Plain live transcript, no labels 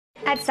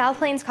At South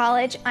Plains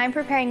College, I'm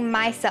preparing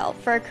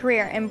myself for a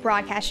career in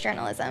broadcast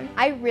journalism.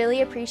 I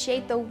really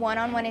appreciate the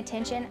one-on-one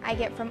attention I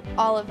get from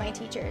all of my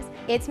teachers.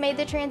 It's made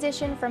the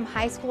transition from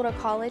high school to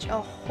college a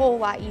whole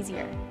lot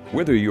easier.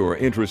 Whether you are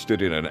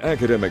interested in an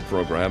academic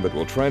program that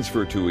will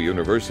transfer to a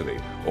university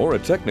or a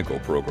technical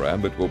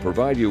program that will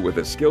provide you with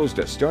the skills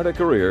to start a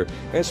career,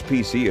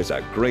 SPC is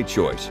a great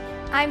choice.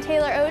 I'm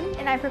Taylor Oden,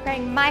 and I'm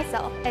preparing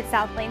myself at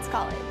South Plains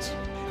College.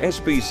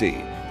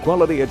 SPC,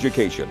 quality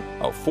education,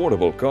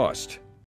 affordable cost.